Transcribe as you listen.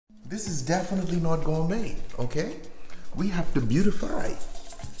This is definitely not gourmet, okay? We have to beautify.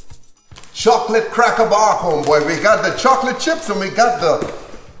 Chocolate cracker bar, homeboy. We got the chocolate chips and we got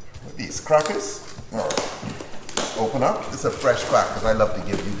these crackers. All right. Open up. It's a fresh pack because I love to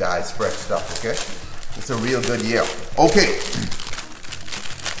give you guys fresh stuff, okay? It's a real good year. Okay.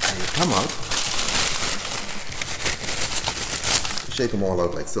 And you come out. Shake them all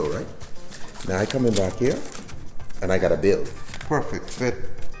out like so, right? Now I come in back here and I got a bill. Perfect fit.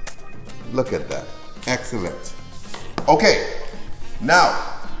 Look at that. Excellent. Okay.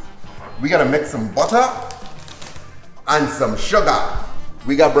 Now, we gotta mix some butter and some sugar.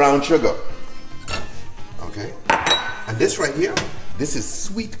 We got brown sugar. Okay. And this right here, this is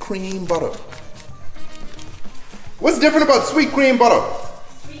sweet cream butter. What's different about sweet cream butter?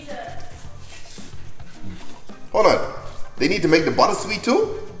 Sweeter. Hold on. They need to make the butter sweet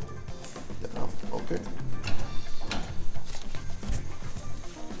too? Yeah, okay.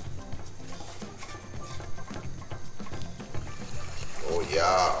 Oh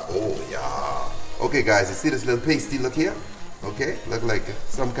yeah, oh yeah. Okay guys, you see this little pasty look here? Okay, look like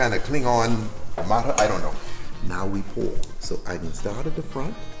some kind of Klingon matter, I don't know. Now we pour. So I can start at the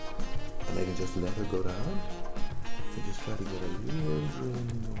front and I can just let her go down and just try to get a little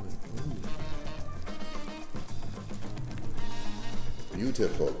draining going.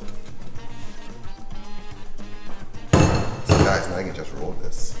 Beautiful. So guys, now I can just roll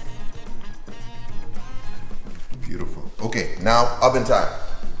this. Beautiful. Okay, now oven time.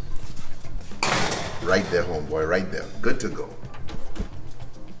 Right there, homeboy, right there. Good to go.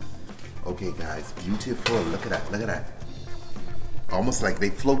 Okay, guys, beautiful. Look at that, look at that. Almost like they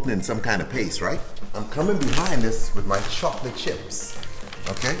floating in some kind of paste, right? I'm coming behind this with my chocolate chips.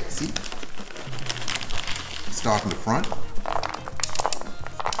 Okay, see? Start in the front.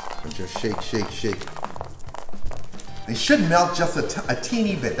 And just shake, shake, shake. They should melt just a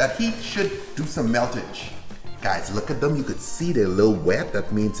teeny bit. That heat should do some meltage. Guys, look at them. You could see they're a little wet.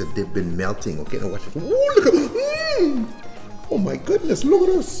 That means that they've been melting. Okay, now watch it. Ooh, look at Oh my goodness, look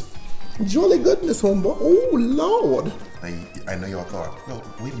at this. Jolly goodness, homeboy. Oh, Lord. I know y'all thought, no,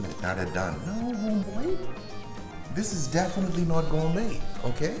 wait a minute, now they're done. No, homeboy. This is definitely not gourmet,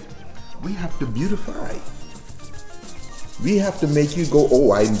 okay? We have to beautify. We have to make you go,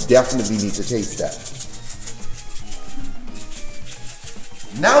 oh, I definitely need to taste that.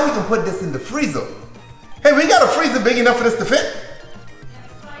 Now we can put this in the freezer. Hey, we got a freezer big enough for this to fit?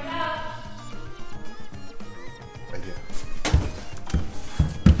 Right here.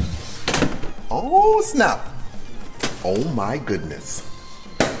 Oh, snap. Oh my goodness.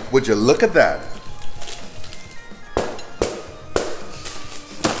 Would you look at that?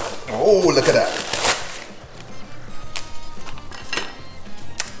 Oh, look at that.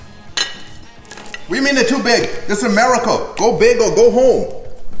 We mean they're too big. This is America. Go big or go home.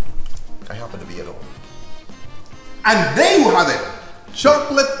 I happen to be at home. And there you have it.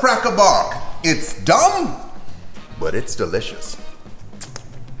 Chocolate cracker bark. It's dumb, but it's delicious.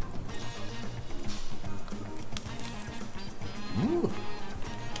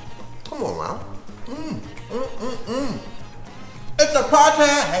 Come on now. It's a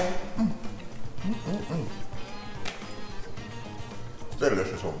party. Stay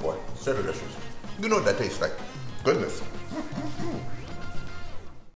delicious, homeboy. Stay delicious. You know what that tastes like. Goodness.